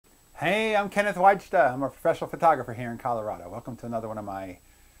Hey, I'm Kenneth Wajda. I'm a professional photographer here in Colorado. Welcome to another one of my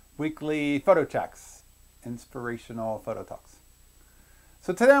weekly photo checks, inspirational photo talks.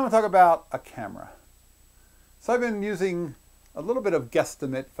 So today I'm going to talk about a camera. So I've been using a little bit of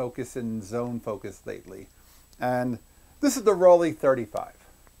guesstimate focus and zone focus lately. And this is the Rollei 35.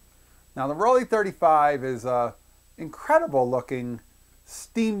 Now the Rollei 35 is a incredible looking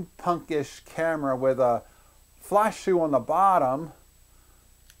steampunkish camera with a flash shoe on the bottom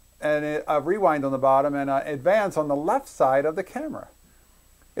and a rewind on the bottom and an advance on the left side of the camera.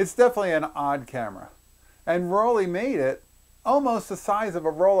 It's definitely an odd camera. And Rollei made it almost the size of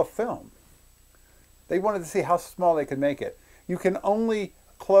a roll of film. They wanted to see how small they could make it. You can only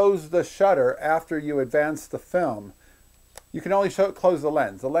close the shutter after you advance the film. You can only close the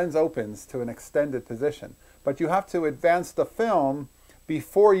lens. The lens opens to an extended position. But you have to advance the film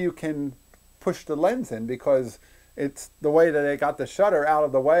before you can push the lens in, because it's the way that they got the shutter out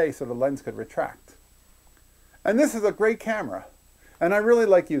of the way so the lens could retract. And this is a great camera, and I really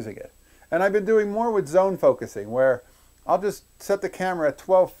like using it. And I've been doing more with zone focusing, where I'll just set the camera at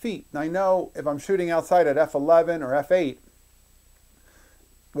 12 feet. And I know if I'm shooting outside at f11 or f8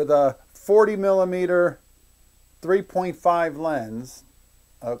 with a 40 millimeter 3.5 lens,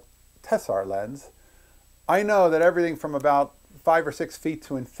 a Tessar lens, I know that everything from about 5 or 6 feet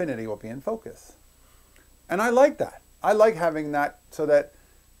to infinity will be in focus. And I like that. I like having that, so that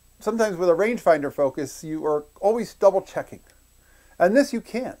sometimes with a rangefinder focus, you are always double checking. And this you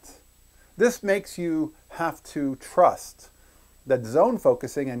can't. This makes you have to trust that zone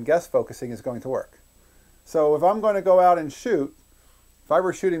focusing and guess focusing is going to work. So if I'm going to go out and shoot, if I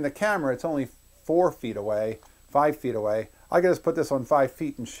were shooting the camera, it's only 4 feet away, 5 feet away. I can just put this on 5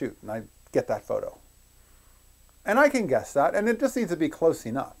 feet and shoot, and I get that photo. And I can guess that, and it just needs to be close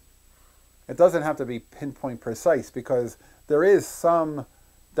enough. It doesn't have to be pinpoint precise, because there is some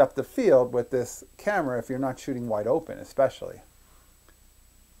depth of field with this camera if you're not shooting wide open, especially.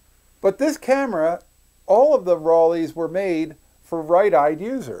 But this camera, all of the Rolleis were made for right-eyed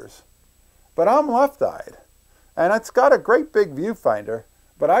users. But I'm left-eyed, and it's got a great big viewfinder,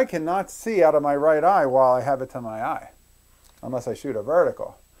 but I cannot see out of my right eye while I have it to my eye, unless I shoot a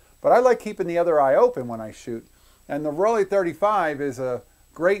vertical. But I like keeping the other eye open when I shoot, and the Rollei 35 is a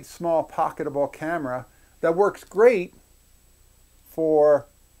great small pocketable camera that works great for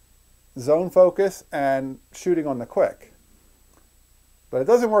zone focus and shooting on the quick. But it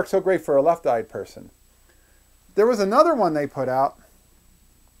doesn't work so great for a left-eyed person. There was another one they put out,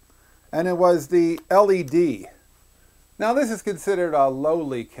 and it was the LED. Now this is considered a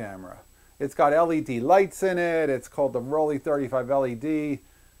lowly camera. It's got LED lights in it. It's called the Rollei 35 LED.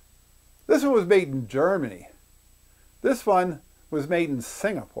 This one was made in Germany. This one was made in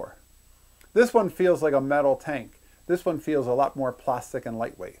Singapore. This one feels like a metal tank. This one feels a lot more plastic and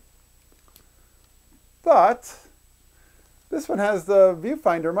lightweight. But this one has the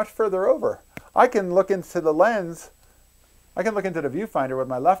viewfinder much further over. I can look into the lens, I can look into the viewfinder with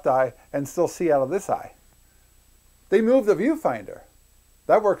my left eye and still see out of this eye. They moved the viewfinder.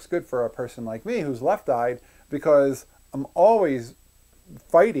 That works good for a person like me who's left-eyed, because I'm always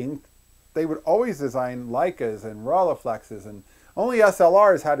fighting. They would always design Leicas and Rolleiflexes, and only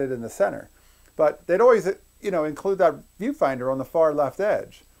SLRs had it in the center. But they'd always, include that viewfinder on the far left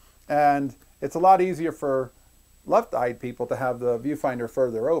edge. And it's a lot easier for left-eyed people to have the viewfinder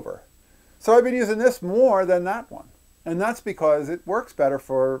further over. So I've been using this more than that one. And that's because it works better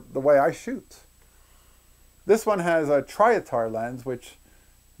for the way I shoot. This one has a Triatar lens, which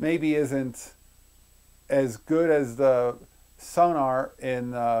maybe isn't as good as the sonar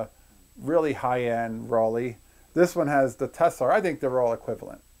in really high-end Rollei. This one has the Tessar. I think they're all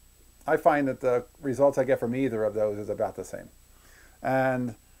equivalent. I find that the results I get from either of those is about the same.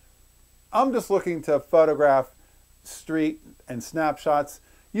 And I'm just looking to photograph street and snapshots.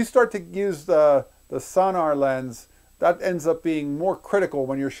 You start to use the sonar lens, that ends up being more critical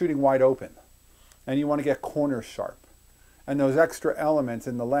when you're shooting wide open. And you want to get corners sharp. And those extra elements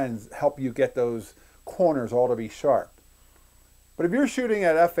in the lens help you get those corners all to be sharp. But if you're shooting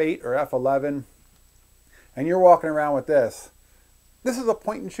at f8 or f11, and you're walking around with this is a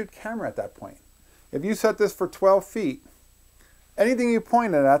point and shoot camera at that point. If you set this for 12 feet, anything you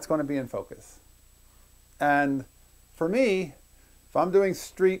point at, that's going to be in focus. And for me, if I'm doing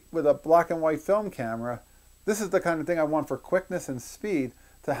street with a black and white film camera, this is the kind of thing I want for quickness and speed,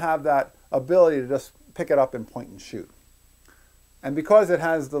 to have that ability to just pick it up and point and shoot. And because it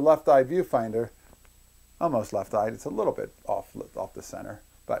has the left-eye viewfinder, almost left-eyed, it's a little bit off the center,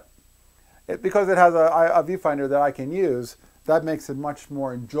 but because it has a viewfinder that I can use, that makes it much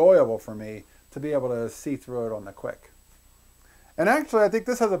more enjoyable for me to be able to see through it on the quick. And actually, I think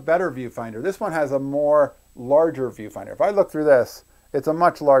this has a better viewfinder. This one has a more larger viewfinder. If I look through this, it's a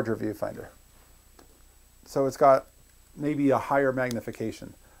much larger viewfinder. So it's got maybe a higher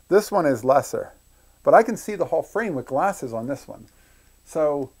magnification. This one is lesser, but I can see the whole frame with glasses on this one.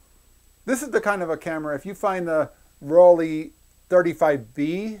 So this is the kind of a camera, if you find the Rollei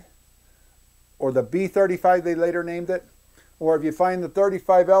 35B, or the B35 they later named it, or if you find the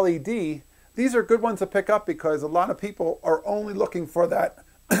 35 LED, these are good ones to pick up because a lot of people are only looking for that,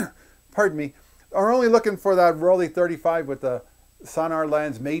 pardon me, are only looking for that Rollei 35 with the sonar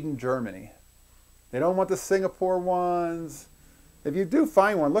lens made in Germany. They don't want the Singapore ones. If you do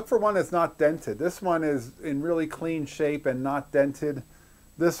find one, look for one that's not dented. This one is in really clean shape and not dented.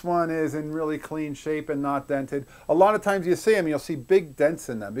 This one is in really clean shape and not dented. A lot of times you see them, you'll see big dents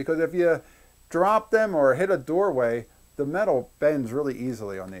in them because if you drop them or hit a doorway, the metal bends really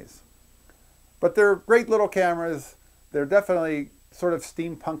easily on these. But they're great little cameras. They're definitely sort of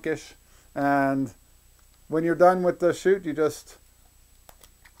steampunkish. And when you're done with the shoot, you just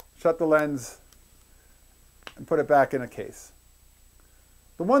shut the lens and put it back in a case.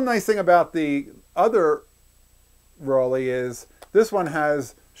 The one nice thing about the other Rollei is this one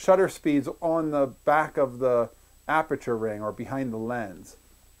has shutter speeds on the back of the aperture ring or behind the lens.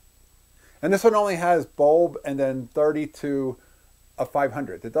 And this one only has bulb and then 30 to a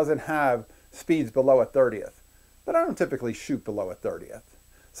 500. It doesn't have speeds below a 30th. But I don't typically shoot below a 30th.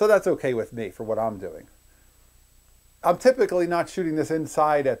 So that's okay with me for what I'm doing. I'm typically not shooting this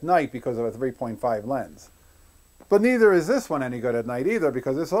inside at night because of a 3.5 lens. But neither is this one any good at night either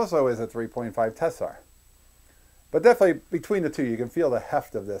because this also is a 3.5 Tessar. But definitely between the two, you can feel the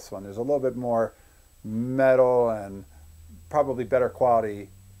heft of this one. There's a little bit more metal and probably better quality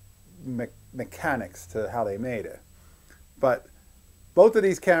mechanics to how they made it. But both of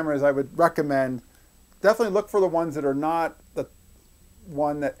these cameras I would recommend. Definitely look for the ones that are not the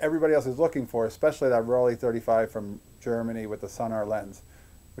one that everybody else is looking for, especially that Rollei 35 from Germany with the sonar lens,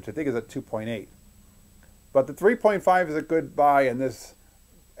 which I think is at 2.8. But the 3.5 is a good buy, and this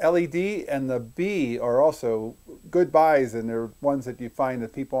LED and the B are also good buys, and they're ones that you find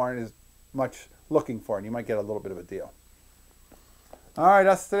that people aren't as much looking for, and you might get a little bit of a deal. All right,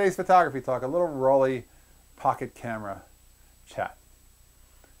 that's today's photography talk, a little Rollei pocket camera chat.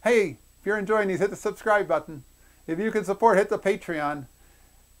 Hey, if you're enjoying these, hit the subscribe button. If you can support, hit the Patreon.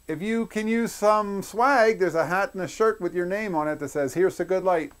 If you can use some swag, there's a hat and a shirt with your name on it that says, "Here's the good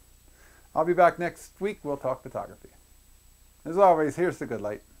light." I'll be back next week. We'll talk photography. As always, here's the good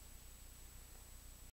light.